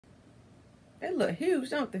They look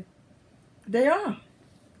huge, don't they? They are.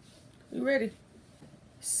 You ready?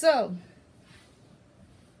 So,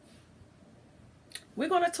 we're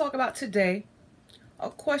going to talk about today a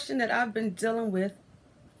question that I've been dealing with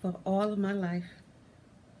for all of my life.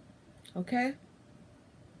 Okay?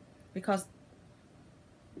 Because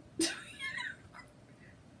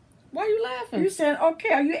why are you laughing? You saying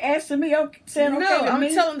okay? Are you asking me? Okay, saying okay no, to I'm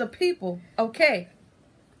me? telling the people. Okay.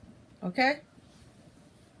 Okay?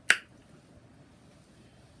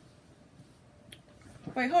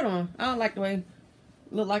 Wait, hold on. I don't like the way it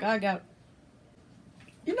look like I got.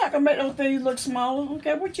 You're not gonna make those things look smaller.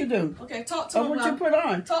 Okay, what you do? Okay, talk to Or him. what you put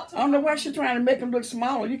on? Talk to I don't know why she's trying to make them look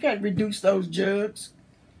smaller. You can't reduce those jugs.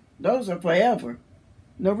 Those are forever.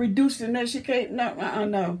 No reducing that. She can't. No,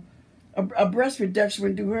 no. A breast reduction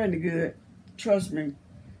wouldn't do her any good. Trust me.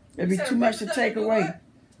 It'd be too much to take away.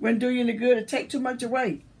 Wouldn't do you any good to take too much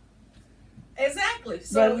away. Exactly.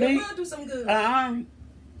 So But it will do some good.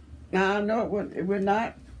 No, it would. It would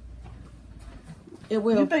not. It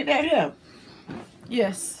will. You think that help?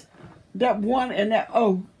 Yes. That one and that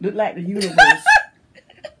O look like the universe.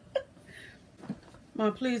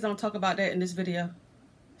 Mom, please don't talk about that in this video.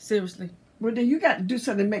 Seriously. Well, then you got to do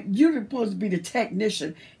something to make. You're supposed to be the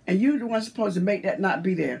technician, and you're the one supposed to make that not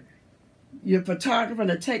be there. You're a photographer and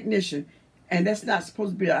a technician, and that's not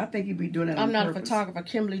supposed to be there. I think you'd be doing that on I'm not purpose. a photographer.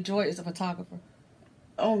 Kimberly Joy is a photographer.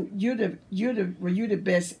 Oh, you're the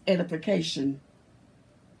best edification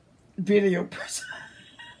video person.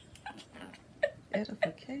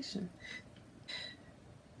 Edification.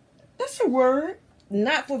 That's a word.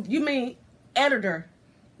 Not for you mean editor.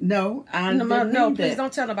 No, I no, please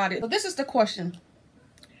don't tell nobody. So this is the question.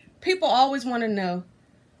 People always want to know,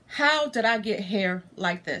 how did I get hair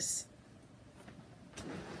like this?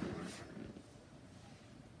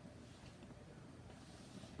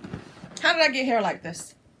 How did I get hair like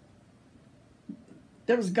this?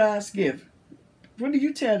 That was God's gift. What do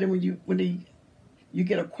you tell them when you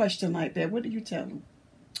get a question like that? What do you tell them?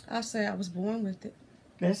 I say I was born with it.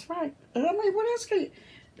 That's right. I mean, what else can you...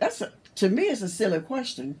 To me, it's a silly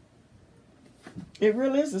question. It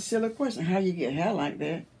really is a silly question. How you get hair like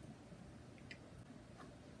that?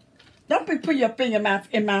 Don't be putting your finger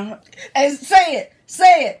in my And say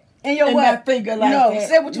it in your way. my finger like no, that.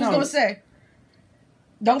 say what you was gonna say.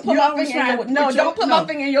 Don't put my finger in your way. No, don't put my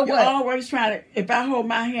finger in your way. You're always trying to. If I hold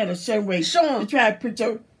my hand a certain way, Show 'em. you try to put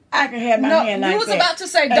your. I can have my hand like that. You was about to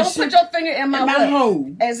say, don't put your finger in my way.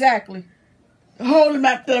 hole. Exactly. Holding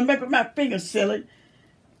my thumb, make my finger silly.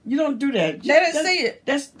 You don't do that. They didn't see it.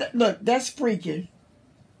 Look, that's freaky.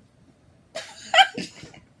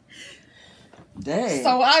 Dang.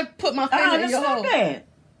 So I put my finger in your hole. That.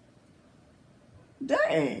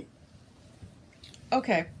 Dang.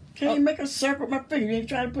 Okay. Can you make a circle with my finger? You ain't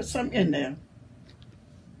trying to put something in there.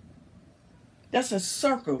 That's a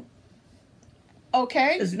circle.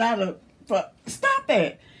 Okay. It's not stop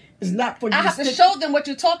that. It's not for you. I have to show them what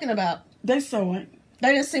you're talking about. They saw it.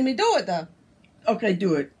 They didn't see me do it though. Okay,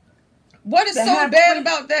 do it. What is so bad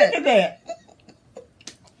about that? Look at that.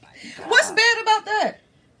 What's bad about that?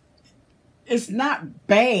 It's not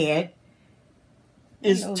bad.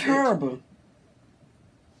 It's terrible.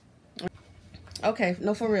 Okay,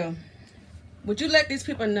 no, for real. Would you let these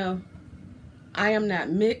people know I am not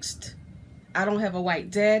mixed? I don't have a white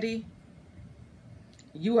daddy.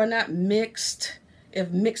 You are not mixed. If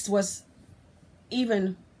mixed was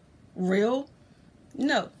even real,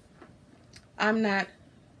 no. I'm not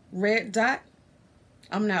red dot.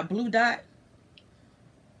 I'm not blue dot.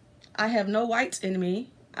 I have no whites in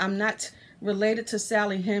me. I'm not related to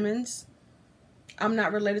Sally Hemings. I'm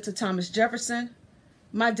not related to Thomas Jefferson.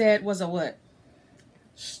 My dad was a what?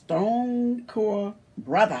 Stone Cold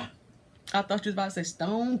brother. I thought you was about to say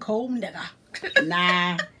Stone Cold nigga.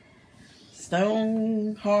 Nah.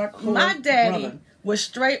 Stone hardcore. My daddy brother. was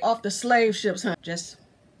straight off the slave ships, huh? Just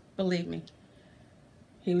believe me.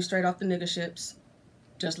 He was straight off the nigger ships.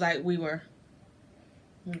 Just like we were.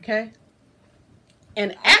 Okay?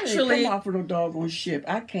 And actually... I didn't come off of no doggone ship.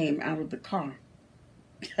 I came out of the car.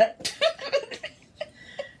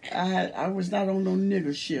 I was not on no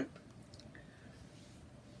nigger ship.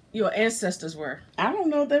 Your ancestors were. I don't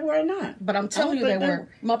know if they were or not. But I'm telling you they were.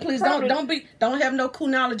 Ma, please don't have no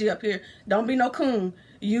coonology up here. Don't be no coon.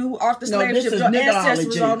 You off the slave ship. Your ancestors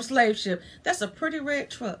was on the slave ship. That's a pretty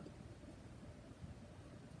red truck.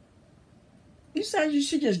 You said you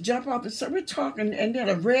should just jump off the. So we're talking, and then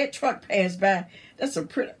a red truck passed by. That's a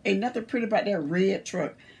pretty. Ain't nothing pretty about that red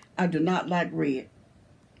truck. I do not like red.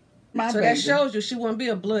 So that shows you she wouldn't be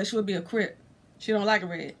a blood. She would be a Crip. She don't like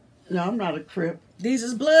red. No, I'm not a Crip. These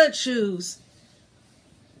is blood shoes.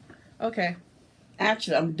 Okay.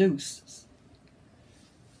 Actually, I'm Deuce.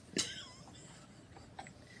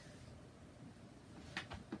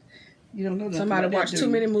 You don't know nothing Somebody about that, watched do too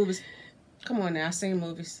you? many movies. Come on now, I seen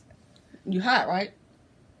movies. You hot, right?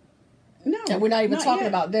 No, And we're not even talking yet.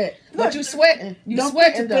 about that. Look, But you sweating. You don't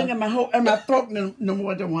sweating put the thing in my throat no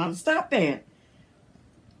more than one. Stop that.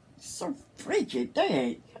 So freaky.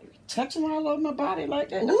 Dang. Touching all over my body like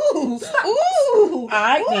that. Ooh. Stop. Ooh. All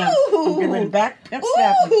right, now. I'm getting ready to back pimp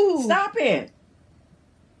slap you. Stop it.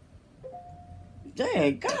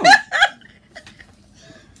 Dang, go.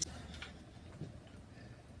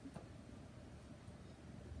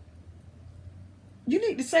 You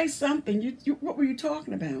need to say something. You what were you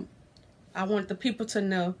talking about? I want the people to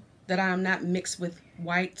know that I am not mixed with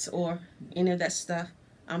whites or any of that stuff.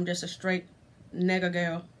 I'm just a straight nigger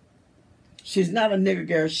girl. She's not a nigger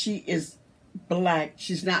girl. She is black.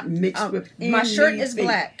 She's not mixed with my shirt is anything.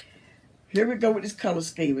 black. Here we go with this color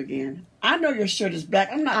scheme again. I know your shirt is black.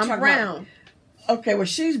 I'm talking brown. Okay, well,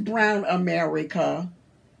 she's brown, America.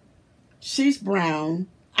 She's brown.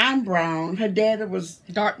 I'm brown. Her daddy was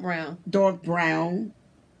dark brown. Dark brown.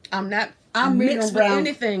 I'm not. I'm mixed with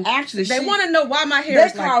anything. Actually, they want to know why my hair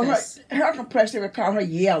is like this. Her complexion, they would call her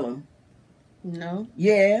yellow. No.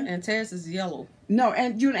 Yeah. And Tess is yellow. No,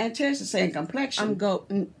 and you and Tess is saying complexion.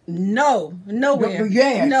 No, nowhere.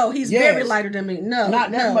 Yes. No, he's very lighter than me. No,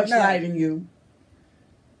 not that much lighter than you.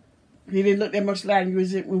 He didn't look that much lighter than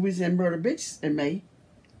you when we was in Murder Bitch in May.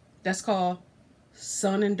 That's called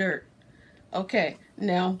sun and dirt. Okay,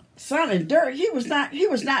 now sun and dirt. He was not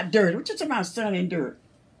dirt. What you talking about, sun and dirt?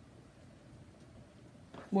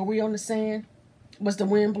 Were we on the sand? Was the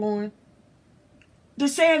wind blowing? The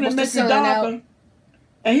sand that makes you darker.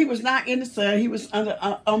 And he was not in the sun. He was under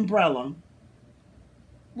an umbrella.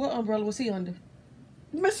 What umbrella was he under?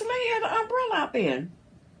 Mr. Lee had an umbrella out there.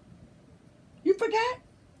 You forgot?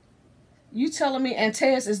 You telling me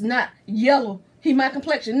Antaeus is not yellow? He my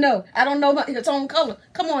complexion? No, I don't know his own color.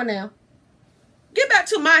 Come on now. Get back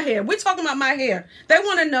to my hair. We're talking about my hair. They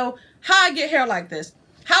want to know how I get hair like this.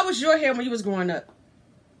 How was your hair when you was growing up?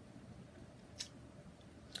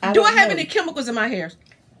 Do I have any chemicals in my hair?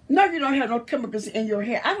 No, you don't have no chemicals in your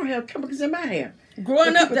hair. I don't have chemicals in my hair.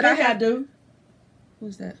 Growing up, did I do?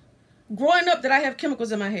 Who's that? Growing up, did I have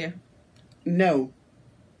chemicals in my hair? No.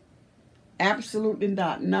 Absolutely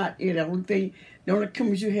not. Not it. The only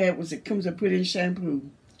chemicals you had was the chemicals I put in shampoo.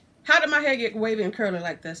 How did my hair get wavy and curly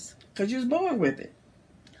like this? Because you was born with it.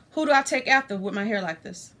 Who do I take after with my hair like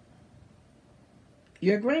this?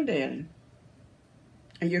 Your granddaddy.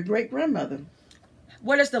 And your great-grandmother.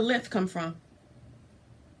 Where does the length come from?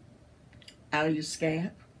 Out of your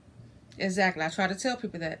scalp. Exactly. I try to tell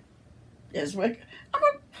people that. Yes,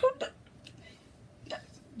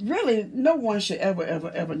 really, no one should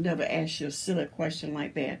ever never ask you a silly question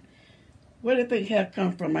like that. Where do they hair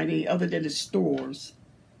come from, other than the stores?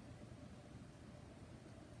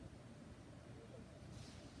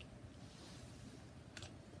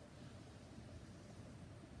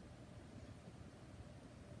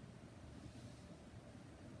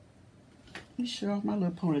 Let me show off my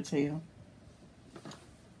little ponytail.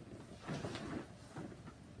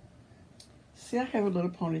 See, I have a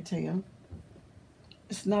little ponytail.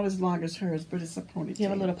 It's not as long as hers, but it's a ponytail. You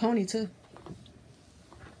have a little pony, too.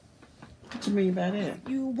 What you mean by that?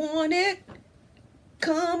 You want it?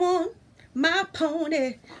 Come on, my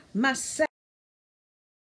pony, my saddle.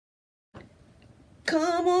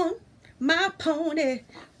 Come on, my pony,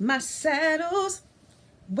 my saddle's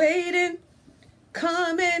waiting.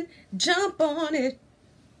 Come and jump on it.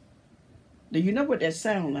 Do you know what that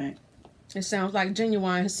sound like? It sounds like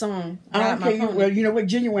Genuine's song. Okay, well, you know what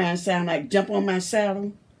Genuine sound like? Jump on my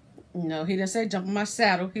saddle? No, he didn't say jump on my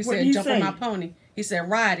saddle. He said jump on my pony. He said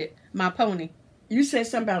ride it, my pony. You said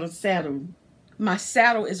something about a saddle. My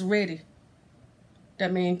saddle is ready.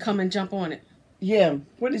 That means come and jump on it. Yeah.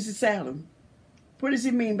 What is the saddle? What does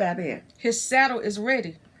he mean by that? His saddle is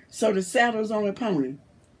ready. So the saddle's on the pony?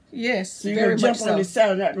 Yes, so you're going to jump on the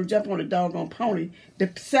saddle, not going to jump on the doggone pony.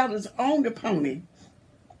 The saddle's on the pony.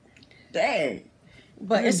 Dang.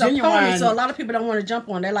 But it's a pony, so a lot of people don't want to jump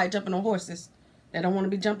on. They like jumping on horses. They don't want to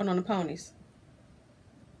be jumping on the ponies.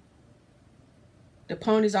 The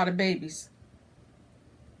ponies are the babies.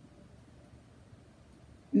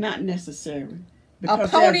 Not necessary. A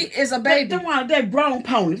pony is a baby. They're grown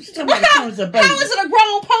ponies. You're talking about the pony's a baby. How is it a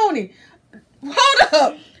grown pony?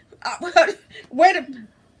 Hold up. Wait a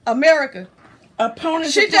America. A pony.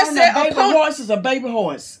 She just said a baby horse is a baby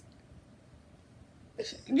horse.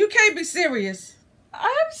 You can't be serious.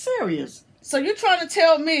 I'm serious. So you're trying to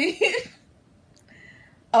tell me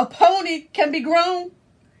a pony can be grown?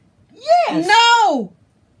 Yes. No.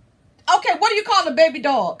 Okay, what do you call a baby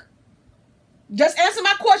dog? Just answer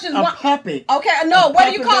my questions. A puppy. Okay, no.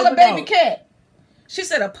 What do you call a baby cat? She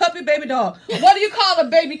said a puppy baby dog. What do you call a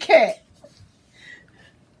baby cat?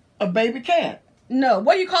 A baby cat. No.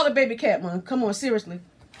 What do you call a baby cat, Mom? Come on, seriously.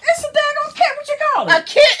 It's a daggone cat. What you call it? A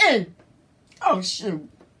kitten. Oh, shoot.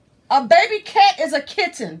 A baby cat is a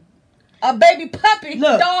kitten. A baby puppy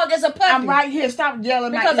dog is a puppy. I'm right here. Stop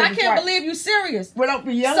yelling because I can't believe you serious. Well, don't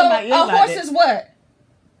be yelling so my ear a like horse that. is what?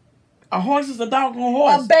 A horse is a doggone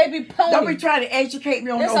horse. A baby pony. Don't be trying to educate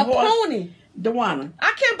me on it's no a horse. pony. Wana.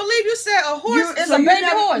 I can't believe you said a horse is a baby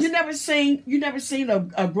horse. You never seen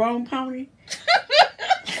a grown pony?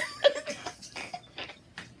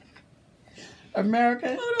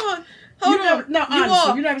 America? Hold on. No,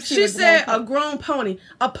 honestly, you never seen she a said grown a grown pony.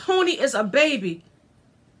 A pony is a baby.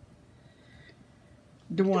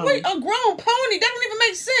 Wana. Wait, a grown pony? That don't even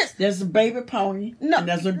make sense. There's a baby pony. No, and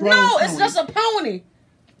there's a grown pony. No, it's just a pony.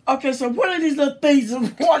 Okay, so what are these little things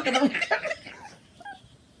that's walking around?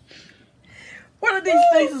 What are these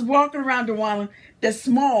things that's walking around the Wana that's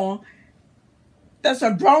small? That's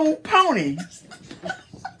a grown pony.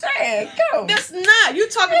 Dang, go. That's not. You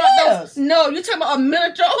talking about those? No, you talking about a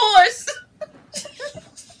miniature horse.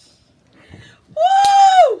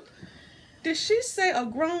 Woo! Did she say a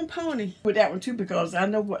grown pony? With that one too, because I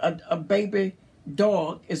know what a baby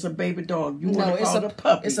dog is a baby dog. You want to call it a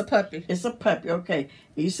puppy. It's a puppy. It's a puppy, okay.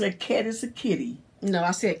 And you said cat is a kitty. No, I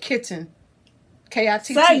said kitten.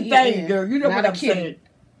 K-I-T-T-E-N. Same thing, girl. You know Not what I'm kitty. saying.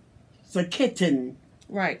 It's a kitten.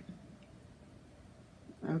 Right.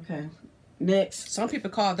 Okay. Next. Some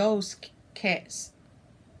people call those cats.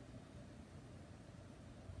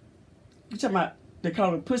 You talking about they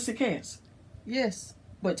call them pussy cats? Yes,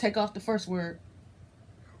 but take off the first word.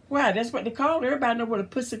 Why? That's what they call it. Everybody know what a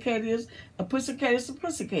pussy cat is. A pussy cat is a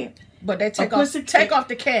pussy cat. But they take off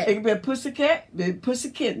the cat. It can be a pussy cat, be a pussy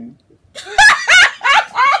kitten.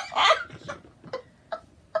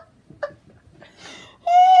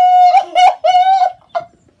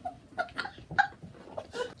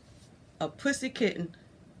 A pussy kitten.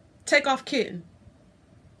 Take off kitten.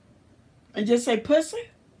 And just say pussy?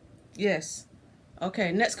 Yes.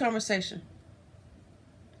 Okay, next conversation.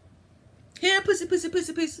 Here, pussy, pussy,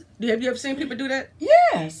 pussy, pussy. Have you ever seen people do that?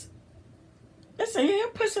 Yes. They say, here,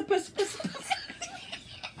 pussy, pussy, pussy, pussy.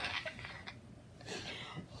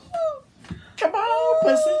 Come on,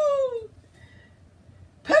 pussy.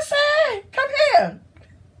 Pussy, come here.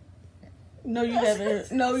 No, you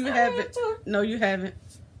haven't. No, you haven't. No, you haven't.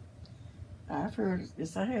 I've heard it.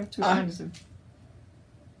 Yes, I have too.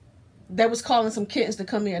 They was calling some kittens to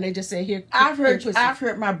come in. And they just said, "Here." I've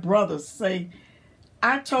heard my brothers say.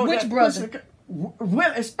 I told which that brother?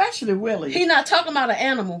 Will, especially Willie. He not talking about an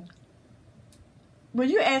animal. When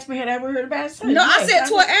you asked me, had I ever heard about it? No, yes, I said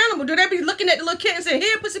to an animal. Do they be looking at the little kitten and say,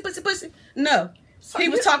 "Here, pussy, pussy, pussy"? No. So he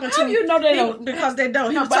was talking to. How you know they don't? Because they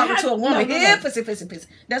don't. He was talking to a woman. Here, pussy, pussy, pussy.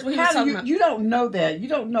 That's what he was talking about. You don't know that. You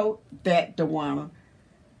don't know that, Wana.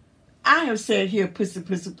 I have said here, pussy,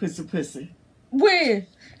 pussy, pussy, pussy. When?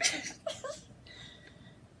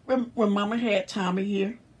 when Mama had Tommy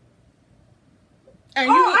here. And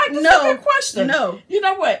I just have a question. No. You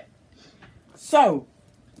know what? So,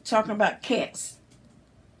 talking about cats.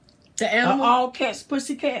 The animal? Are all cats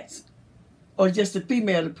pussy cats? Or just the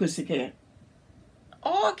female the pussy cat?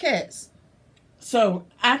 All cats. So,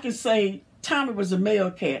 I can say Tommy was a male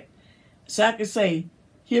cat. So, I can say,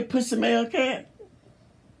 here, pussy male cat.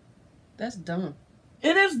 That's dumb.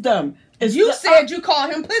 It is dumb. You said you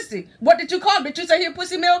called him pussy. What did you call him? Did you say here,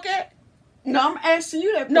 pussy male cat? No, I'm asking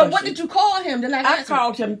you that question. No, what did you call him? I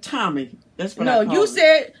called him Tommy. That's what I called him. No,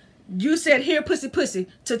 you said here, pussy, pussy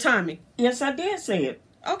to Tommy. Yes, I did say it.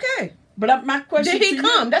 Okay. But my question did he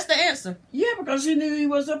come? That's the answer. Yeah, because you knew he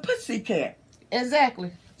was a pussy cat.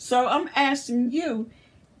 Exactly. So I'm asking you,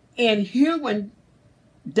 in human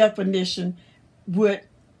definition, would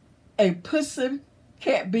a pussy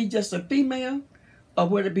cat be just a female, or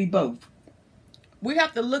would it be both? We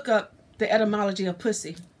have to look up the etymology of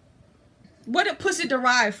pussy. What did pussy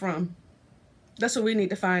derive from? That's what we need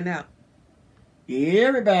to find out.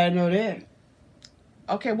 Everybody know that.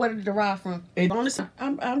 Okay, what did it derive from?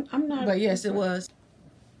 I'm not. But yes, it was.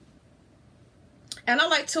 And I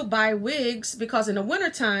like to buy wigs because in the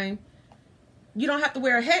wintertime, you don't have to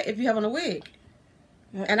wear a hat if you have on a wig.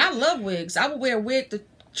 And I love wigs. I would wear a wig to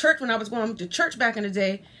church when I was going to church back in the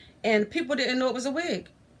day, and people didn't know it was a wig.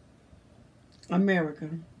 America.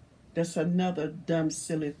 That's another dumb,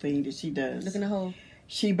 silly thing that she does. Look in the hole.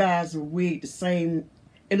 She buys a wig the same.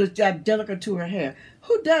 It looks identical to her hair.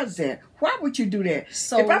 Who does that? Why would you do that?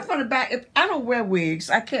 So if I'm gonna buy, if I don't wear wigs,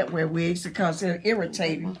 I can't wear wigs because they're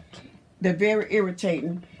irritating. They're very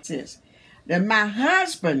irritating. Then my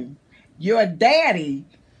husband, your daddy,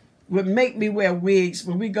 would make me wear wigs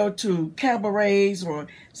when we go to cabarets or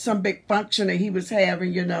some big function that he was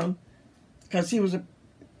having, you know, because he was a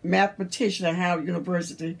mathematician at Howard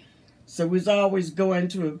University. So we was always going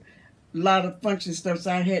to a lot of function stuff,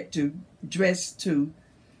 so I had to dress to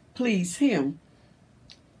please him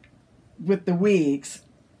with the wigs.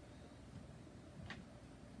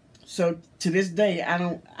 So to this day,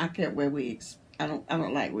 I can't wear wigs. I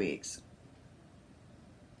don't like wigs.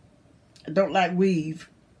 I don't like weave.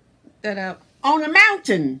 That out. On the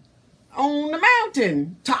mountain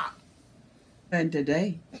top. And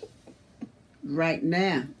today, right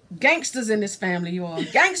now. Gangsters in this family, you all.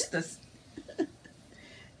 Gangsters.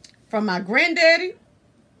 From my granddaddy,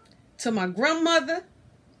 to my grandmother,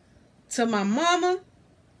 to my mama.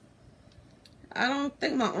 I don't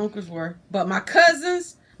think my uncles were. But my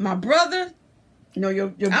cousins, my brother. No,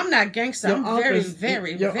 I'm not gangster. I'm very,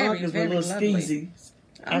 very, your very, uncles very were a little lovely. skeezy.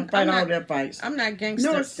 I fight all their fights. I'm not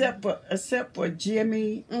gangster. No, except for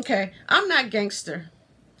Jimmy. Okay, I'm not gangster.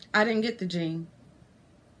 I didn't get the gene.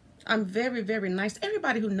 I'm very, very nice.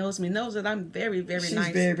 Everybody who knows me knows that I'm very, very nice.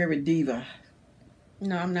 She's very, very diva.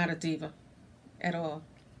 No, I'm not a diva at all.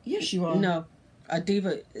 Yes, you are. No, a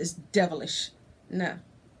diva is devilish. No.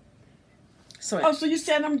 So you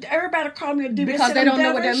said everybody call me a diva because they don't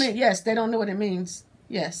know what that means. Yes, they don't know what it means.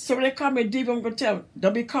 Yes. So when they call me a diva, I'm gonna tell them,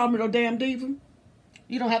 don't be calling me no damn diva.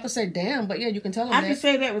 You don't have to say damn, but yeah, you can tell them I can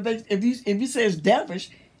say that, but if you say it's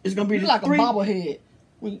devilish, it's gonna be like a bobblehead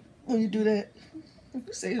when you do that. If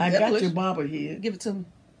you say it's devilish, got your bobblehead. Give it to me.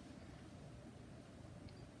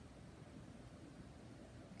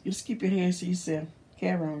 Just keep your hands to yourself.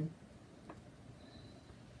 Carry on.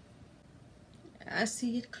 I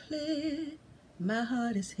see it clear. My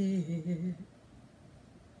heart is here.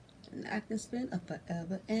 And I can spend a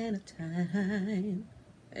forever and a time.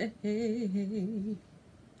 Hey.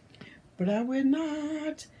 But I will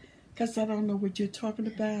not, because I don't know what you're talking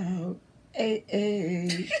about. Hey,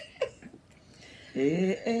 hey.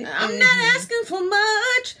 I'm not asking for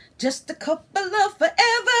much, just a couple of forever.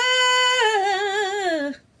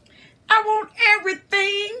 I want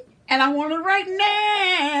everything, and I want it right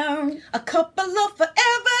now. A couple of forevers.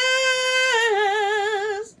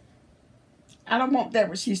 I don't want that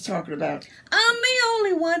what she's talking about. I'm the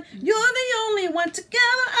only one, you're the only one, together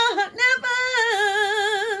never.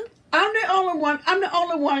 I'm the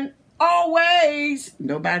only one, always.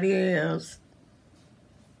 Nobody else.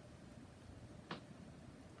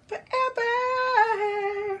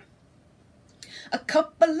 Forever. A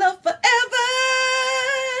couple of forever.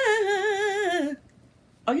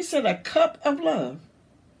 Oh, you said a cup of love.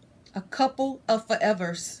 A couple of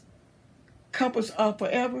forevers. Couples are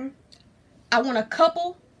forever. I want a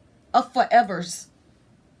couple of forevers.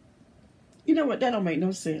 You know what? That don't make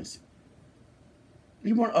no sense.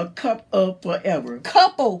 You want a cup of forever.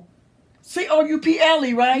 Couple.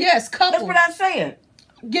 C-O-U-P-L-E, right? Yes, couple. That's what I said.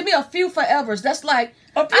 Give me a few forevers. That's like,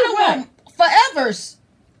 I don't want forevers.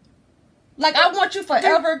 Like, I want you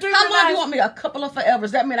forever. How long do you want me? A couple of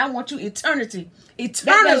forevers. That means I want you eternity.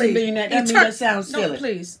 Eternally. That doesn't mean that. That means that sounds silly. No,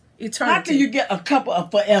 please. Eternity. How can you get a couple of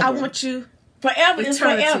forever? I want you. Forever is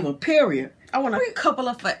forever, period. I want a couple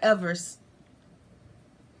of forevers.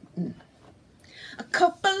 A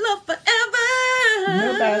couple of forevers.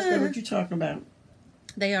 Nobody's know what you're talking about.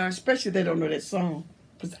 They are. Especially if they don't know that song.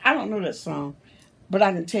 Because I don't know that song. But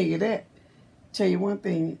I can tell you that. Tell you one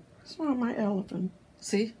thing. What's wrong with my elephant?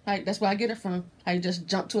 See? That's where I get it from. I just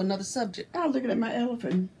jump to another subject. I'm looking at my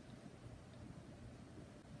elephant.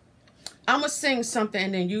 I'm going to sing something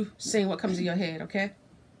and then you sing what comes in your head, okay?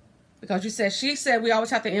 Because she said we always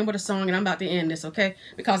have to end with a song and I'm about to end this, okay?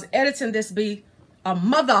 Because editing this be a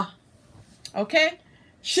mother, okay?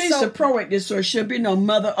 She's a pro at this, so it should be no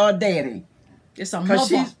mother or daddy. It's a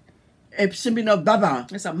mother. It should be no baba.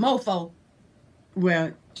 It's a mofo.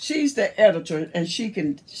 Well, she's the editor and she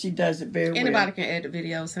does it very well. Anybody can edit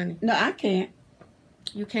videos, honey. No, I can't.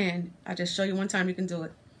 You can. I just show you one time you can do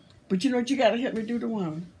it. But you know what you got to help me do the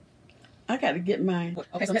one? I got to get mine.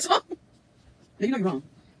 Okay, so next one. You know you're wrong.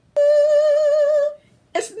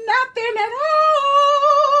 It's nothing at all.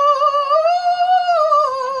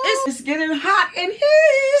 It's getting hot in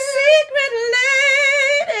here. Secret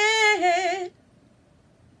lady.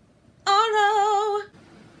 Oh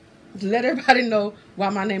no. Let everybody know why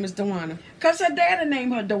my name is Wana. Because her daddy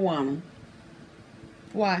named her Wana.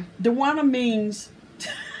 Why? Wana means...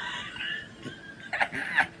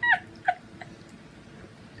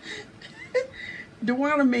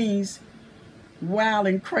 Wana means wild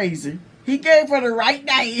and crazy. He gave her the right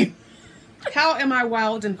name. How am I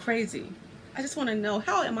wild and crazy? I just want to know,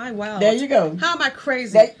 how am I wild? There you go. How am I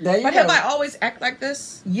crazy? There you but go. have I always act like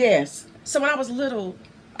this? Yes. So when I was little,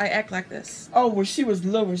 I act like this? Oh, when she was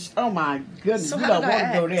little. Oh my goodness, So we how don't did I want to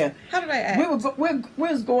act? go there. How did I act? We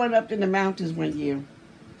was going up in the mountains one year.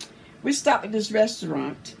 We stopped at this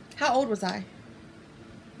restaurant. How old was I?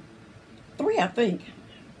 3, I think.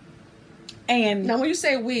 And Now, when you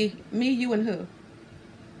say we, me, you, and who?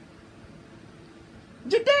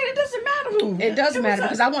 your dad, it doesn't matter who. It doesn't matter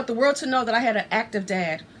because I want the world to know that I had an active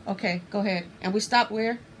dad. Okay, go ahead. And we stopped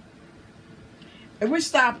where? And we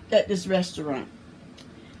stopped at this restaurant.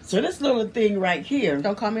 So this little thing right here.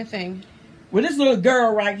 Don't call me a thing. With this little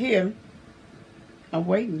girl right here. I'm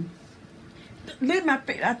waiting. Leave my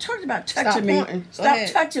face. I told you about touching me. Pointing. Stop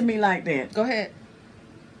touching me like that. Go ahead.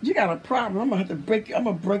 You got a problem. I'm gonna have to break you. I'm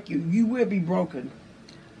gonna break you. You will be broken.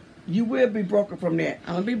 You will be broken from that.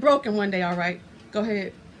 I'm gonna be broken one day, all right? Go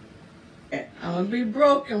ahead. I'm gonna be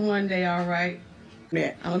broken one day, all right?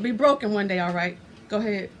 Yeah. I'm gonna be broken one day, all right? Go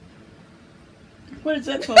ahead. What is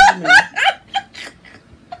that supposed to mean?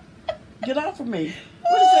 Get off of me.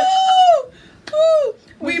 What is that? Ooh.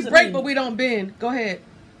 What We does it break, mean? but we don't bend. Go ahead.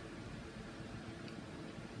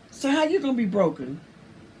 So how you gonna be broken?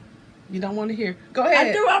 You don't want to hear. Go ahead.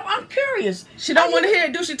 I do. I'm curious. She don't want to hear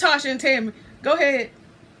it, do she, Tasha and Tammy? Go ahead.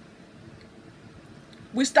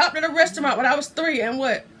 We stopped at a restaurant when I was 3, and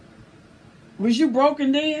what? Was you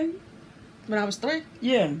broken then? When I was 3?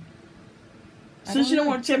 Yeah. Since you don't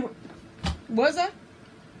want to tell me, Was I?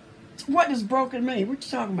 what does broken mean? What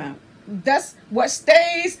you talking about? That's what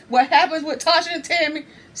stays, what happens with Tasha and Tammy,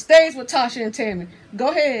 stays with Tasha and Tammy. Go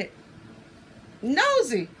ahead.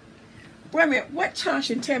 Nosy. Wait a minute. What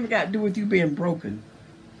Tasha and Tammy got to do with you being broken?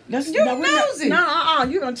 You nosy. No,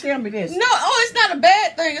 you're going to tell me this. No, it's not a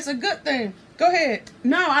bad thing. It's a good thing. Go ahead.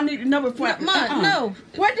 No, I need to know before. No.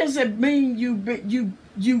 What does it mean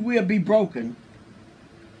you will be broken?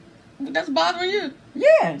 That's bothering you.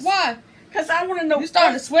 Yes. Why? Because I want to know. You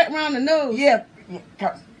started to sweat around the nose. Yeah.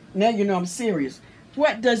 'Cause now you know I'm serious.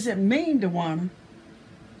 What does it mean, Wana?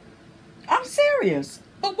 I'm serious.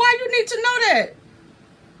 But why you need to know that?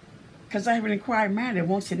 Because I have an inquiring mind that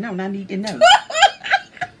wants to know, and I need to know.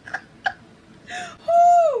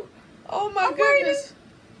 Ooh. Oh my goodness.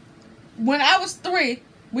 When I was 3,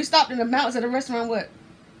 we stopped in the mountains at a restaurant. What?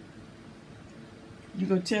 You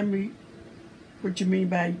gonna tell me what you mean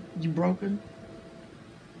by you broken?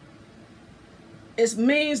 It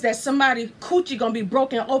means that somebody coochie gonna be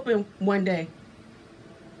broken open one day.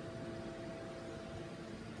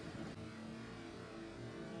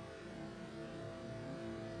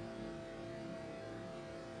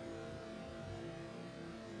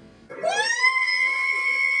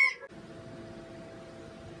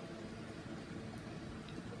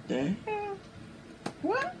 The hell?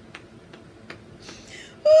 What?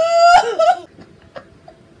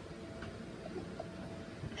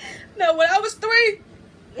 No, when I was 3,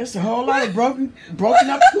 There's a whole lot of broken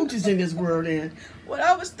up coochies in this world. Then when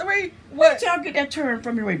I was 3, where what? did y'all get that term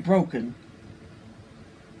from? Your way broken.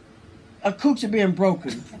 A coochie being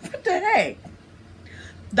broken. What the heck?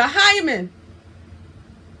 The hymen.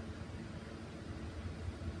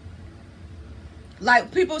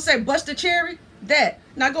 Like people say, bust a cherry. That.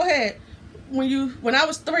 Now go ahead. When I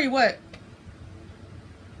was 3, what?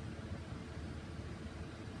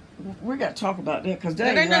 We got to talk about that because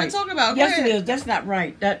that That ain't nothing to talk about. Go Yes, ahead. it is. That's not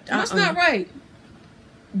right. That's not right.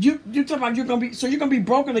 You talking about you're gonna be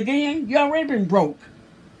broken again? You already been broke.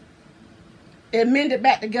 It mended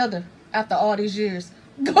back together after all these years.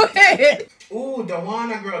 Go ahead. Ooh, the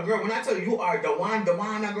Wana girl. When I tell you, you are the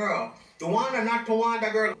Wana girl. The Wana, not the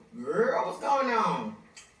Wanda girl. Girl, what's going on?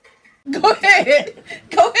 Go ahead.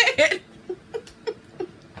 Go ahead.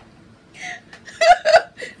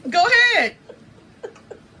 Go ahead.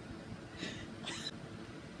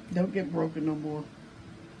 Don't get broken no more.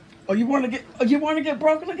 Oh, you want to get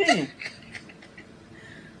broken again?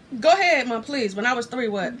 Go ahead, Mom, please. When I was 3,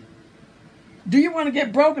 what? Do you want to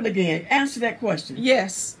get broken again? Answer that question.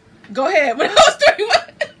 Yes. Go ahead. When I was 3,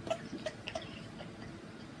 what?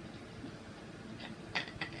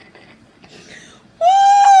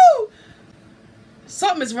 Woo!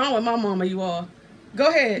 Something is wrong with my mama, you all. Go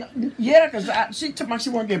ahead. Yeah, because she told me she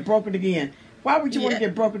want to get broken again. Why would you want to Yeah.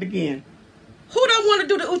 get broken again? Who don't want to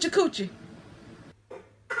do the oochie coochie?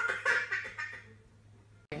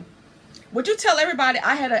 Would you tell everybody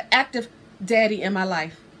I had an active daddy in my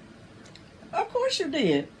life? Of course you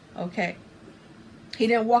did. Okay. He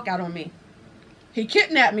didn't walk out on me. He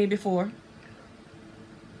kidnapped me before.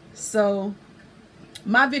 So,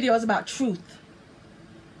 my video is about truth.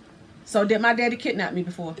 So, did my daddy kidnap me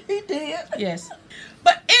before? He did. Yes.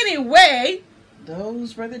 But anyway,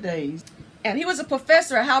 Those were the days. and he was a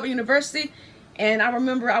professor at Howard University, And I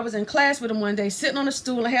remember I was in class with him one day, sitting on a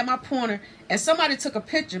stool. I had my pointer, and somebody took a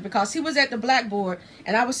picture because he was at the blackboard,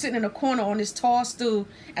 and I was sitting in a corner on this tall stool,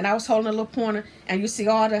 and I was holding a little pointer, and you see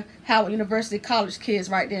all the Howard University college kids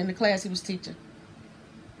right there in the class he was teaching.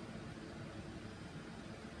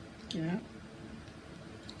 Yeah.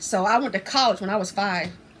 So I went to college when I was 5.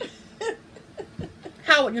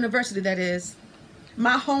 Howard University, that is.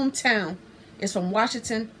 My hometown is from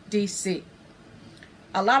Washington, D.C.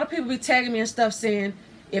 A lot of people be tagging me and stuff saying,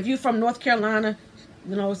 if you from North Carolina,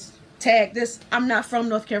 you know, tag this. I'm not from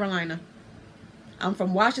North Carolina. I'm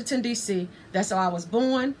from Washington, D.C. That's how I was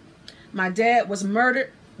born. My dad was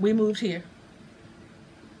murdered. We moved here.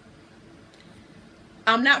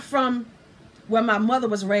 I'm not from where my mother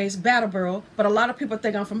was raised, Battleboro, but a lot of people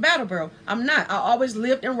think I'm from Battleboro. I'm not. I always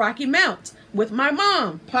lived in Rocky Mount with my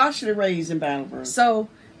mom. Partially raised in Battleboro. So,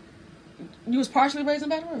 you was partially raised in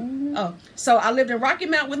Battleboro? Mm-hmm. Oh, so I lived in Rocky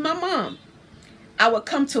Mount with my mom. I would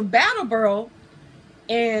come to Battleboro,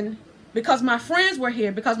 and because my friends were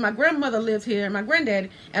here, because my grandmother lived here, and my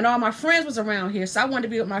granddaddy, and all my friends was around here, so I wanted to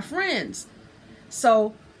be with my friends.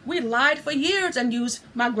 So we lied for years and used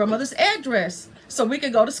my grandmother's address so we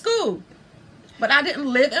could go to school. But I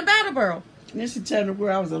didn't live in Battleboro. This is telling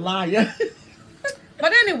where I was a liar.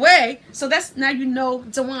 But anyway, so that's, now you know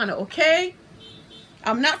Wana, okay?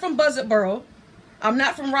 I'm not from Buzzardboro. I'm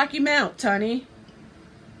not from Rocky Mount, honey.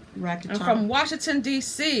 I'm from Washington,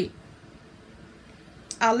 D.C.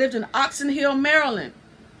 I lived in Oxon Hill, Maryland.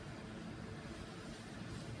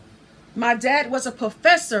 My dad was a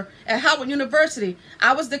professor at Howard University.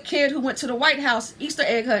 I was the kid who went to the White House Easter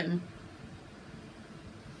egg hunting.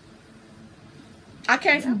 I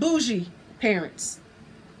came from bougie parents.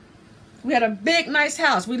 We had a big, nice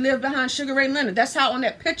house. We lived behind Sugar Ray Leonard. That's how on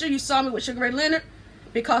that picture you saw me with Sugar Ray Leonard,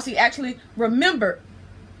 because he actually remembered.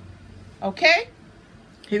 Okay?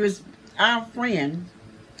 He was our friend.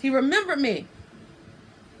 He remembered me.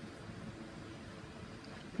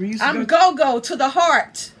 I'm go-go to the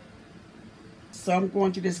heart. So I'm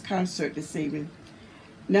going to this concert this evening.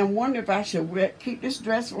 Now I wonder if I should keep this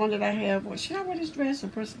dress on that I have. Or should I wear this dress or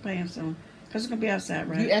put some pants on? Because it's going to be outside,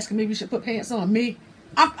 right? You asking me if you should put pants on? Me?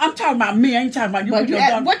 I'm talking about me. I ain't talking about you.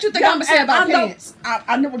 What you think I'm going to say about pants?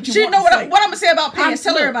 I know what you She want know to say. what I'm going to say about pants.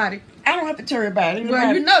 Tell everybody. I don't have to tell everybody.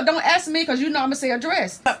 Well, you know, don't ask me because you know I'm going to say a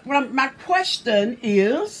dress. My question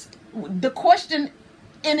is... The question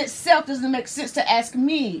in itself doesn't make sense to ask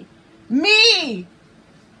me. Me!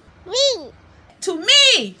 To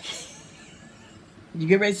me! You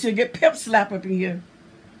get ready to get pimp slap up in here.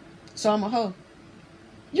 So I'm a hoe.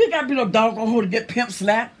 You ain't got to be no doggone hoe to get pimp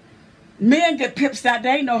slap. Men get pimp slap, they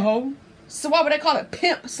ain't no hoe. So why would they call it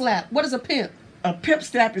pimp slap? What is a pimp? A pimp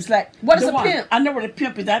slap is like... What is a pimp? I know what a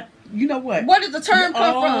pimp is. You know what? Where does the term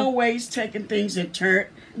come from? Always taking things and turn...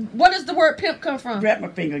 What does the word pimp come from? Grab my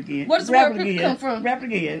finger again. What does the word pimp come from? Grab it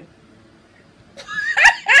again.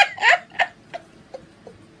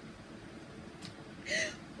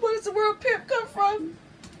 Where does the word pimp come from?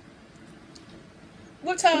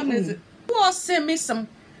 What time is it? You all send me some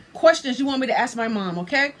questions you want me to ask my mom,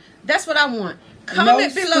 okay? That's what I want.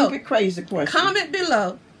 Comment below. Stupid, crazy question. Comment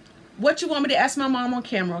below what you want me to ask my mom on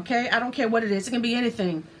camera, okay? I don't care what it is. It can be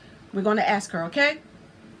anything. We're going to ask her, okay?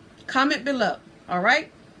 Comment below, all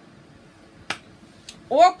right?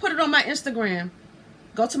 Or put it on my Instagram.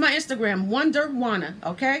 Go to my Instagram, Wonder Wana,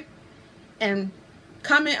 okay? And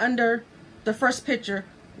comment under the first picture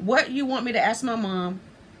what you want me to ask my mom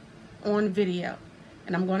on video.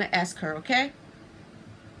 And I'm going to ask her, okay?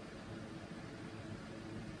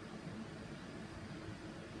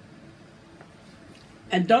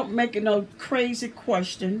 And don't make it no crazy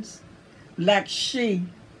questions like she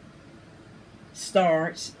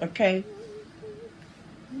starts, okay?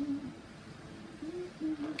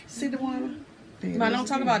 See the one? But don't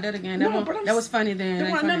talk about that again. That was funny then.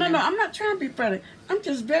 No, I'm not trying to be funny. I'm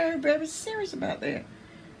just very, very serious about that.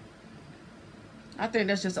 I think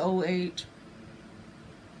that's just old age.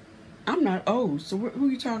 I'm not old, so who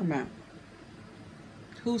are you talking about?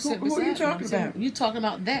 Who are you talking about? You talking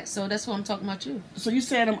about that, so that's why I'm talking about you. So you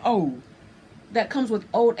said I'm old. That comes with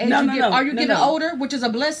old age. Are you getting older, which is a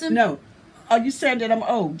blessing? No. Are you saying that I'm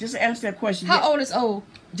old? Just answer that question. How old is old?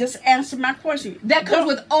 Just answer my question. That comes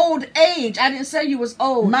with old age. I didn't say you was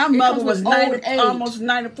old. My mother was almost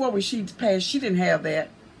 94 when she passed. She didn't have that.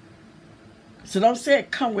 So don't say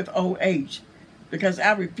it come with old age, because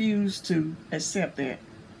I refuse to accept that.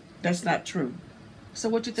 That's not true. So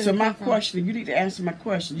what you think? So my question, you need to answer my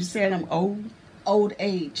question. You said I'm old? Old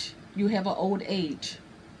age. You have an old age.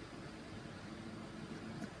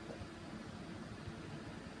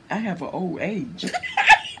 I have an old age.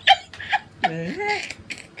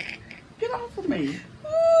 Get Get off of me.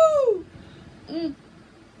 Woo! Mm.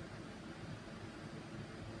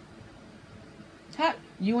 How,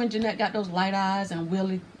 you and Jeanette got those light eyes and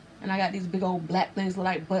Willie, and I got these big old black things look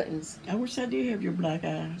like buttons. I wish I did have your black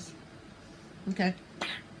eyes. Okay.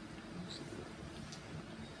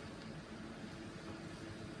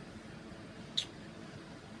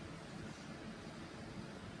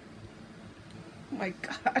 Oh my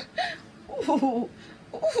God. Ooh.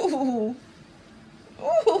 Ooh.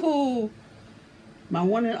 Ooh. My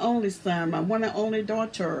one and only son, my one and only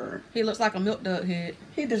daughter. He looks like a milk dud head.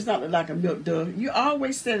 He does not look like a milk dud. You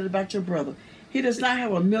always said it about your brother. He does not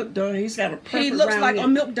have a milk dud. He's got a perfect He looks like head. a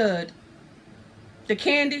milk dud. The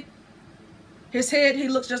candy, his head, he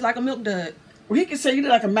looks just like a milk dud. Well, he can say you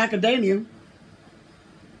look like a macadamia.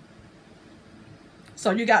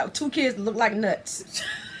 So you got two kids that look like nuts.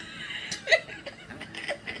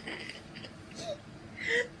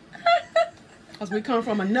 Because we come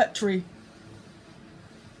from a nut tree.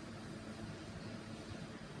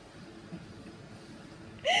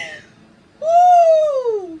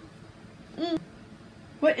 Woo! Mm.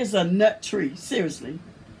 What is a nut tree? Seriously.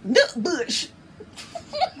 Nut bush.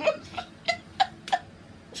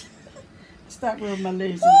 Stop rubbing my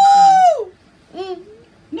legs. Woo! Mm.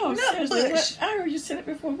 No, Nut seriously. bush. I heard you said it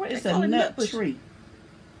before. What is They a call it nut nut bush. tree?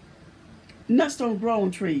 Nuts don't grow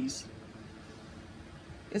on trees.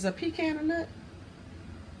 Is a pecan a nut?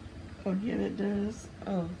 Oh, yeah, it does.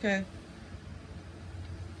 Oh, okay.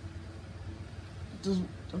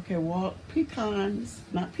 Okay, well, pecans,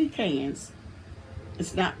 not pecans.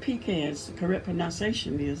 It's not pecans. The correct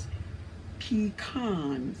pronunciation is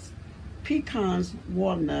pecans. Pecans,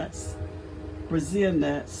 walnuts, Brazil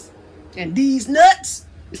nuts. And these nuts?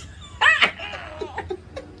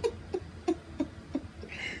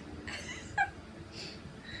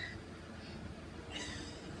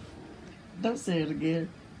 Don't say it again.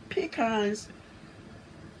 Pecans,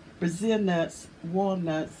 Brazil nuts,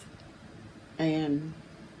 walnuts, and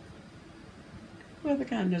what other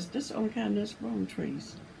kind of nuts? This is the only kind of nuts grow on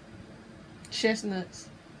trees. Chestnuts.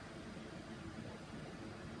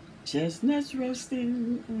 Chestnuts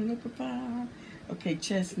roasting on the fire. Okay,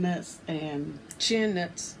 chestnuts and Chin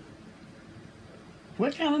nuts.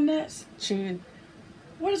 what kind of nuts? Chin.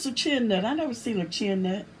 What is a chin nut? I never seen a chin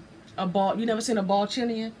nut. A ball. You never seen a ball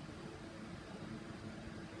chinian?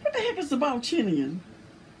 What the heck is a balchinian?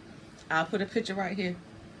 I'll put a picture right here.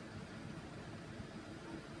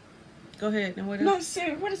 Go ahead. And what else? No,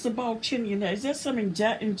 seriously, what is a balchinian nut? Is that something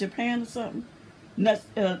in Japan or something? Nuts,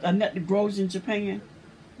 a nut that grows in Japan?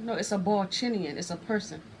 No, it's a ball chinian. It's a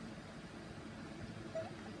person.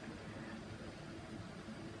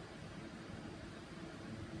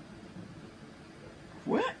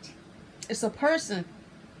 What? It's a person.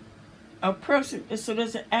 A person? So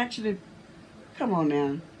does it actually? Come on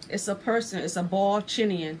now. It's a person. It's a ball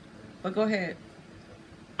chinian. But go ahead.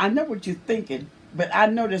 I know what you're thinking, but I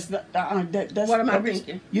know that's not. That's What am I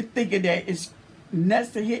thinking? You're thinking that it's nuts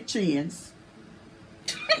to hit chins.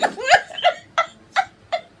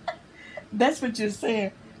 That's what you're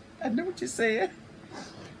saying. I know what you're saying.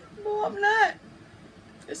 No, I'm not.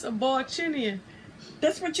 It's a ball chinian.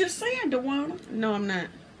 That's what you're saying, Dewana. No, I'm not.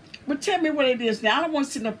 But tell me what it is. Now, I don't want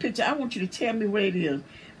to see no picture. I want you to tell me what it is.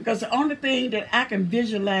 Because the only thing that I can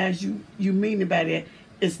visualize you meaning by that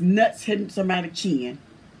is nuts hitting somebody's chin.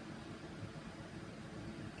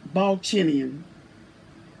 Balchinian.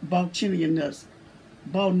 Balchinian nuts.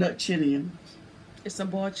 Ball nut chinian. It's a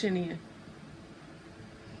ball chinian.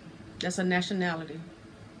 That's a nationality.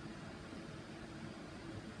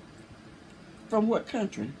 From what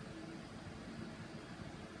country?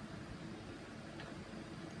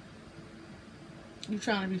 You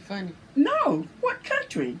trying to be funny? No. What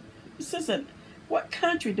country? It says what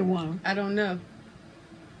country, Dewana? I don't know.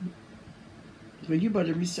 Well, you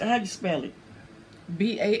better research. How do you spell it?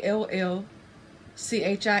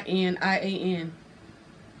 BALLCHINIAN.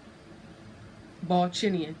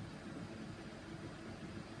 Balchinian.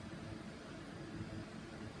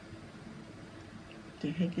 The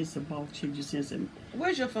heck is a balchinian? Just isn't.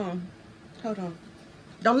 Where's your phone? Hold on.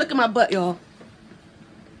 Don't look at my butt, y'all.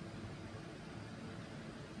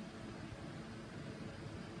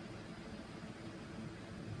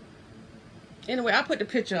 Anyway, I put the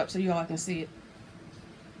picture up so y'all can see it.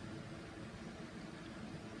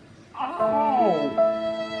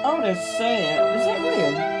 Oh, that's sad. Is that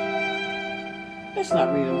real? That's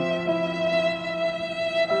not real.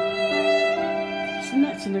 It's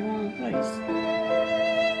nuts in the wrong place.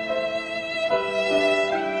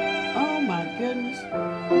 Oh my goodness.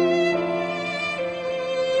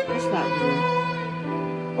 That's not real.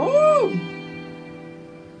 Oh!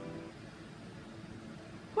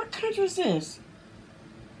 What kind country is this?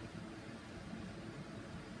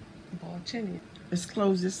 Ball chinny. Let's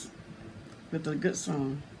close this with a good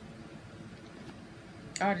song.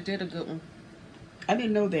 I already did a good one. I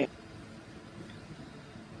didn't know that.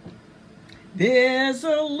 There's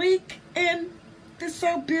a leak in this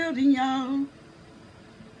old building, y'all.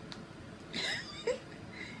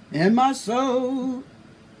 In my soul.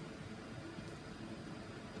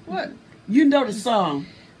 What? You know the song.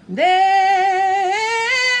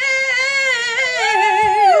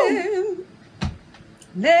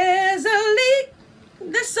 There's a leak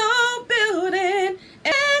in this old building,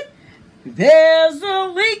 and there's a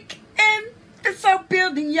leak in this old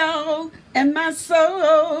building, y'all, and my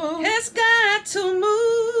soul has got to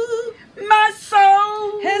move. My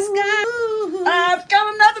soul Has got to move. I've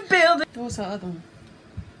got another building. What was her other one?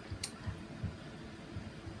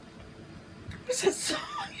 What's that song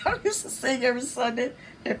y'all used to sing every Sunday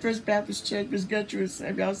at First Baptist Church? Miss Gertrude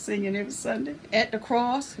said y'all singing every Sunday. At the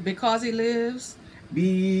cross, because he lives.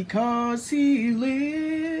 Because he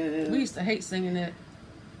lives. We used to hate singing that.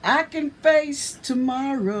 I can face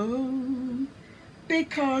tomorrow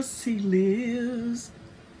because he lives.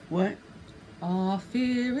 What? All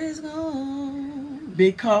fear is gone.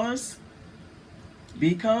 Because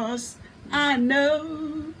I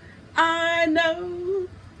know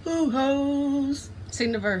who holds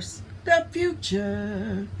Sing the verse. the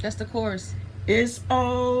future. That's the chorus. It's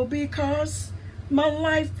all because my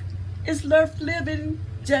life is worth living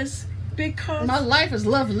just because. My life is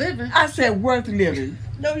love living. I said worth living.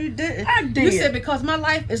 No, you didn't. I did. You said because my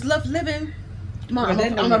life is love living. Well, I'm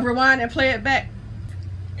going to rewind and play it back.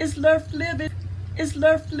 It's worth living. It's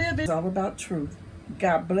worth living. It's all about truth.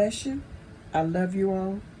 God bless you. I love you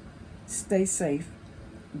all. Stay safe.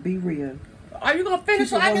 Be real. Are you going to finish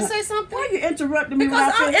so I can say something? Why are you interrupting me?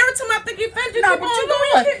 Because when I every time I think you finish, you No, keep but on you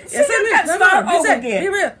going. don't see, you got to start over again. Be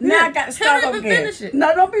real. Now I got to start over again. Finish it.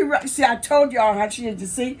 No, don't be right. See, I told y'all how she had to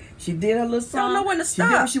see. She did her little song. Don't know when to She did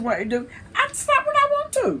stop. what she wanted to do. I stop when I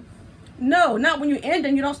want to. No, not when you end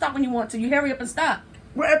and you don't stop when you want to. You hurry up and stop.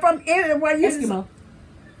 Well, if I'm in it, why you Eskimo.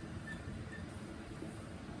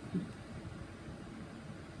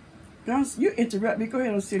 You interrupt me. Go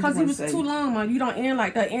ahead and see what Because you it want was to say. too long, man. You don't end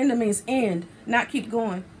like that. End means end, not keep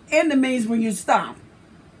going. Ending means when you stop.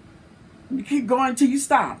 You keep going till you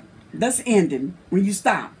stop. That's ending. When you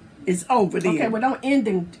stop, it's over there. Okay, well, don't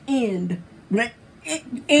end. When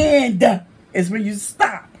end is when you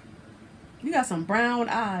stop. You got some brown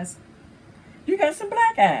eyes. You got some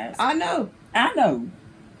black eyes. I know. I know.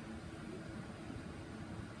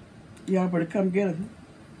 Y'all better come get her.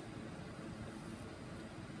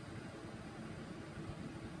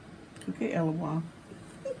 Okay, Ella.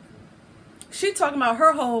 She talking about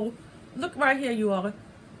her hole. Look right here, you all.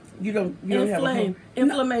 You don't have a hole.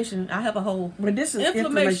 Inflammation. I have a hole. But this is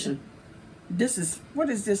inflammation. This is, what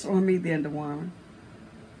is this on me then, Wana?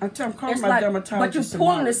 I'm calling It's my like, dermatologist. but you're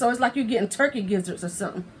pulling it, so it's like you're getting turkey gizzards or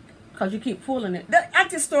something. Because you keep pulling it. I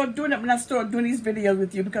just started doing it when I started doing these videos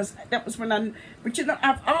with you because that was when but you know,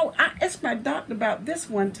 I asked my doctor about this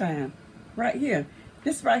one time. Right here.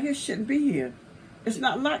 This right here shouldn't be here. It's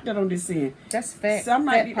not like that on this end. That's fat. So I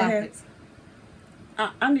might fat need pockets. to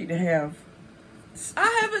have, I need to have.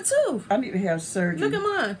 I have it too. I need to have surgery. Look at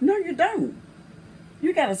mine. No, you don't.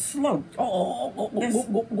 You got a slope.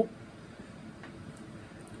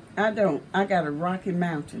 I don't. I got a rocky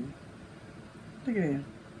mountain. Look at that.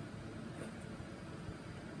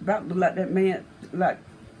 About to look like that man, like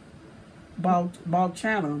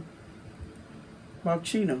Balchino.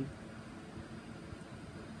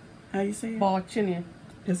 How you say it? Balchinian.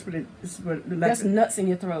 That's what it is. Like That's nuts in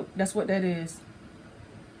your throat. That's what that is.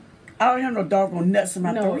 I don't have no doggone nuts in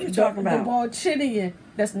my throat. What you talking about? The Balchinian.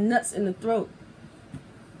 That's nuts in the throat.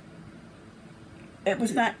 It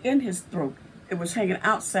was not in his throat. It was hanging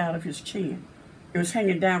outside of his chin. It was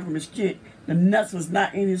hanging down from his chin. The nuts was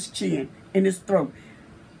not in his chin, in his throat.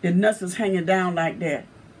 The nuts was hanging down like that.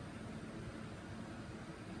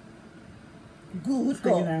 Good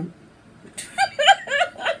Hanging down.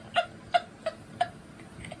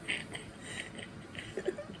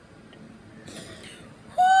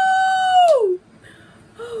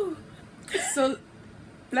 So,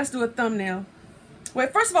 let's do a thumbnail.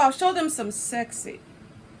 Wait, first of all, show them some sexy.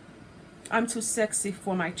 I'm too sexy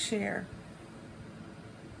for my chair.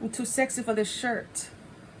 I'm too sexy for this shirt.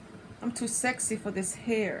 I'm too sexy for this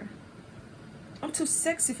hair. I'm too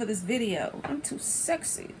sexy for this video. I'm too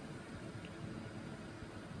sexy.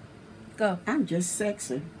 Go. I'm just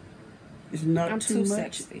sexy. It's not I'm too too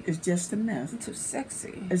much. sexy. It's just enough. I'm too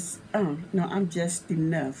sexy. It's no, I'm just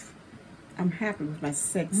enough. I'm happy with my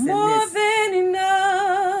sexiness. More than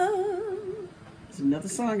enough. It's another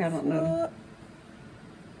song I don't know.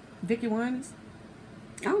 Vicky Winans?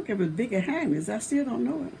 I don't care if it's Vicky Winans. I still don't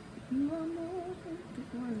know it.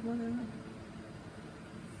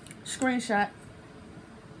 Screenshot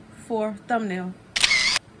for thumbnail.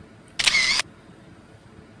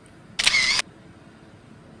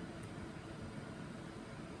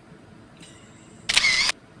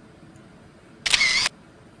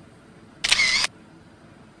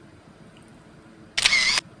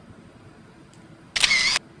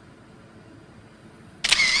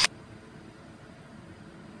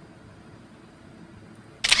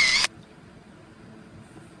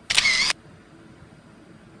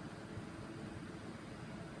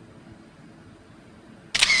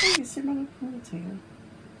 You see my ponytail.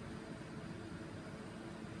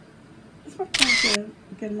 It's my ponytail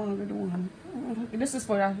getting longer than one. This is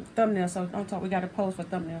for our thumbnail, so don't talk. We got to pose for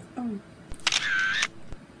thumbnail. Oh.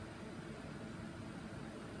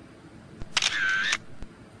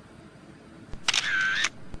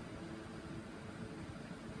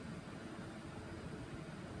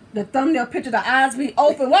 The thumbnail picture, the eyes be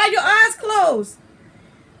open. Why are your eyes closed?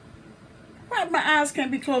 Why my eyes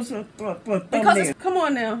can't be closed for thumbnail? Because it's, come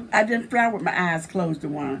on now. I didn't fly with my eyes closed to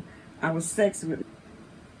one. I was sexy with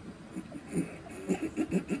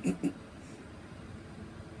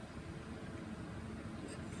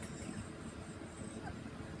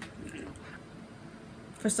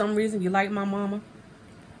For some reason, you like my mama.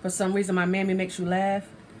 For some reason, my mammy makes you laugh.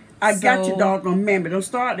 I got your doggone mammy. Don't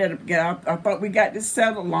start that again. I thought we got this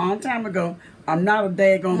settled a long time ago. I'm not a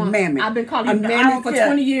daggone mammy. I've been calling you mammy for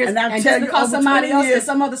 20 years. And just because somebody else in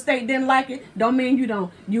some other state didn't like it, don't mean you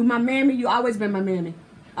don't. You my mammy, you always been my mammy.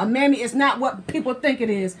 A mammy is not what people think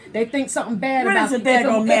it is. They think something bad about it.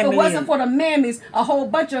 If it wasn't for the mammies, a whole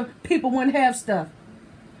bunch of people wouldn't have stuff.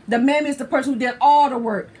 The mammy is the person who did all the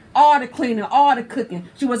work, all the cleaning, all the cooking.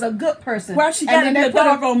 She was a good person. Why she got to be a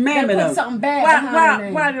doggone mammy though? Something bad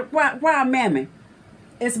why a mammy?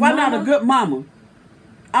 It's why mama? not a good mama?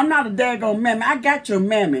 I'm not a daggone mammy. I got your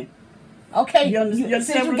mammy. Okay,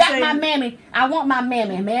 since you got my mammy, I want my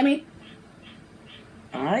mammy.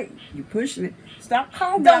 All right, you pushing it. Stop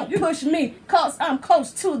calling. Don't push me, cause I'm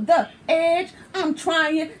close to the edge. I'm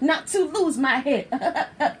trying not to lose my head.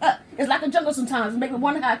 It's like a jungle sometimes. It makes me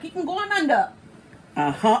wonder how I keep from going under.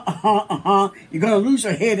 You're gonna lose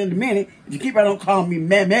your head in a minute if you keep right on calling me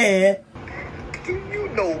mammy. Do you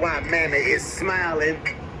know why mammy is smiling?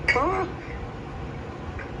 Huh?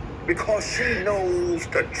 Because she knows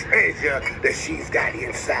the treasure that she's got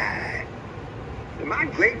inside. My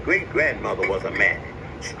great-great-grandmother was a mammy.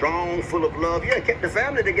 Strong, full of love. Yeah, kept the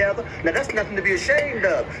family together. Now, that's nothing to be ashamed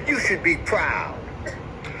of. You should be proud.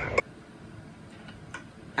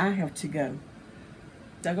 I have to go.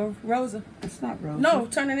 There go Rosa. It's not Rosa. No,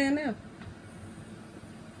 turn it in now.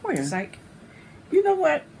 Where? Psych. You know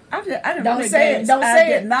what? I didn't don't play say games. it. Don't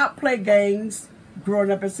say it. I did not play games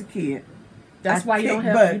growing up as a kid. That's why you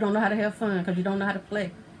don't know how to have fun, because you don't know how to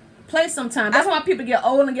play. Play sometimes. That's why people get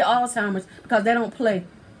old and get Alzheimer's, because they don't play.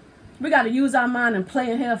 We got to use our mind and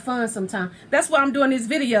play and have fun sometime. That's why I'm doing these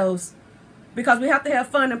videos, because we have to have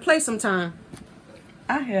fun and play sometime.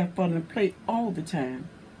 I have fun and play all the time.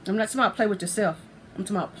 I'm not talking about play with yourself. I'm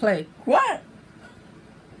talking about play. What?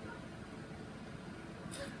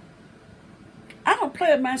 I don't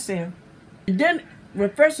play with myself. And then, well,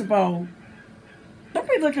 first of all, don't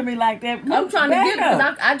be looking at me like that. I'm trying to get it,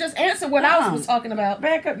 because I just answered what I was talking about.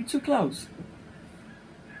 Back up, you're too close.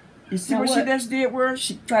 You see what she just did where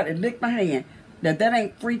she tried to lick my hand. Now that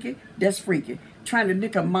ain't freaky, that's freaky. Trying to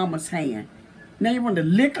lick her mama's hand. Now you want to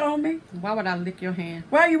lick on me? Why would I lick your hand?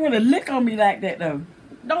 Why you want to lick on me like that though?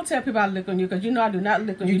 Don't tell people I lick on you, because you know I do not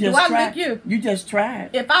lick on you. Do I lick you? You just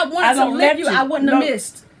tried. If I wanted to lick you, I wouldn't have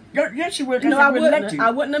missed. Yes, you would. No, I wouldn't. I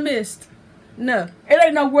wouldn't have missed. No. It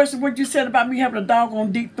ain't no worse than what you said about me having a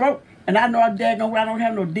doggone deep throat. And I know I don't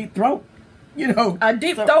have no deep throat. You know. A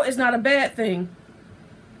deep throat is not a bad thing.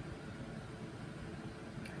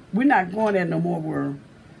 We're not going there no more, world.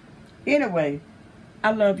 Anyway,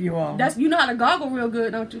 I love you all. You know how to goggle real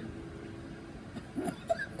good, don't you?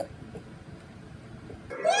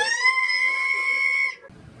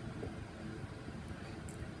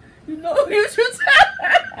 You know, you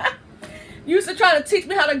used to try to teach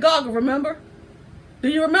me how to goggle, remember? Do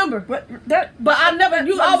you remember? But I never,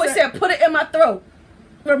 you always said, put it in my throat.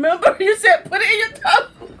 Remember? You said, put it in your throat.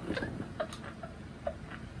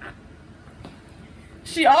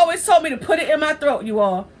 She always told me to put it in my throat, you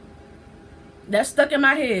all. That stuck in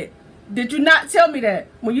my head. Did you not tell me that?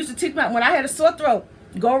 When you used to teach me, when I had a sore throat,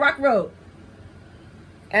 go Rock Road.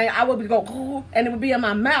 And I would go, ooh, and it would be in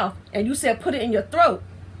my mouth. And you said, put it in your throat.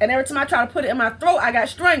 And every time I tried to put it in my throat, I got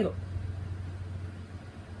strangled.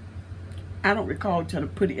 I don't recall telling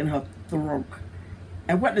her to put it in her throat.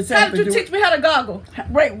 And what does that How have to did do you teach me how to goggle?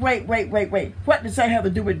 Wait. What does that have to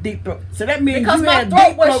do with deep throat? So that means Because you my had throat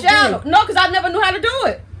deep was throat shallow. then. No, because I never knew how to do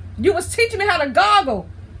it. You was teaching me how to goggle.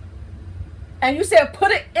 And you said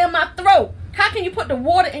put it in my throat. How can you put the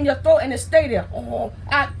water in your throat and it stay there? Oh,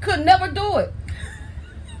 I could never do it.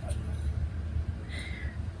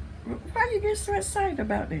 Why you get so excited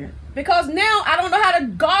about that? Because now I don't know how to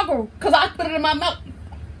goggle because I put it in my mouth.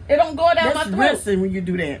 It don't go down my That's throat. rinsing when you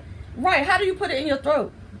do that. Right. How do you put it in your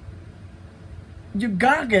throat? You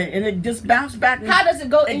goggle it and it just bounce back. How does it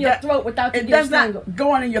go in your throat without you It getting does strangled? not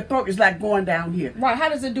going in your throat. It's like going down here. Right. How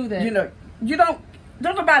does it do that? You know, you don't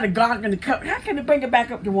nobody gargle in the cup. How can it bring it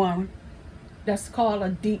back up to one? That's called a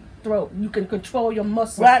deep throat. You can control your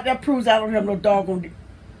muscles. Right, that proves I don't have no doggone.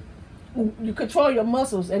 You control your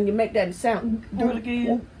muscles and you make that sound. Do it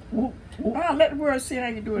again. Let the world see how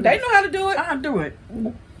you do it. They know how to do it. I'll do it.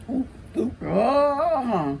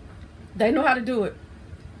 Oh, They know how to do it.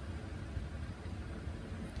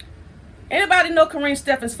 Anybody know Kareem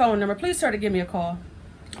Steffens' phone number? Please try to give me a call.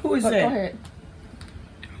 who is Go that? ahead.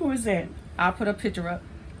 Who is that? I'll put a picture up.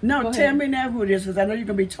 No, Go tell ahead. me now who it is, because I know you're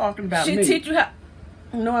gonna be talking about She me. teach you how.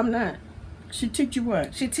 No, I'm not. She teach you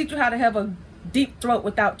what? She teach you how to have a deep throat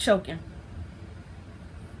without choking.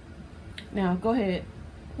 Now, go ahead.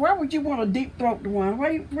 Why would you want a deep throat to one?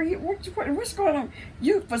 What's going on?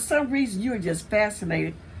 You, for some reason, you are just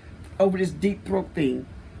fascinated over this deep throat thing.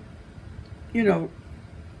 You know,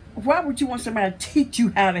 why would you want somebody to teach you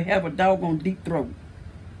how to have a doggone deep throat?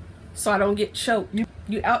 So I don't get choked.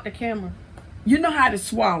 You out the camera. You know how to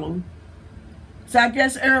swallow. So I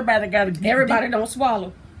guess everybody got to. Everybody don't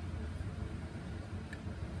swallow.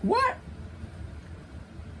 What?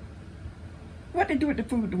 What they do with the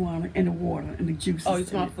food, the water, and the water, and the juices? Oh,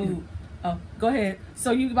 it's my and- food. Oh, go ahead.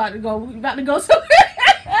 So you about to go? You about to go somewhere?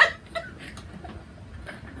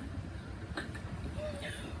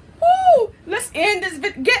 Woo! Let's end this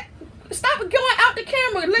video. Stop going out the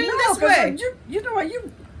camera. Lean No, this 'cause, way. you know what?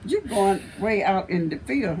 You going way out in the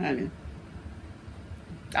field, honey.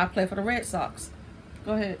 I play for the Red Sox.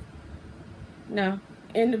 Go ahead. No,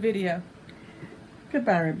 end the video.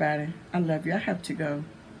 Goodbye, everybody. I love you. I have to go.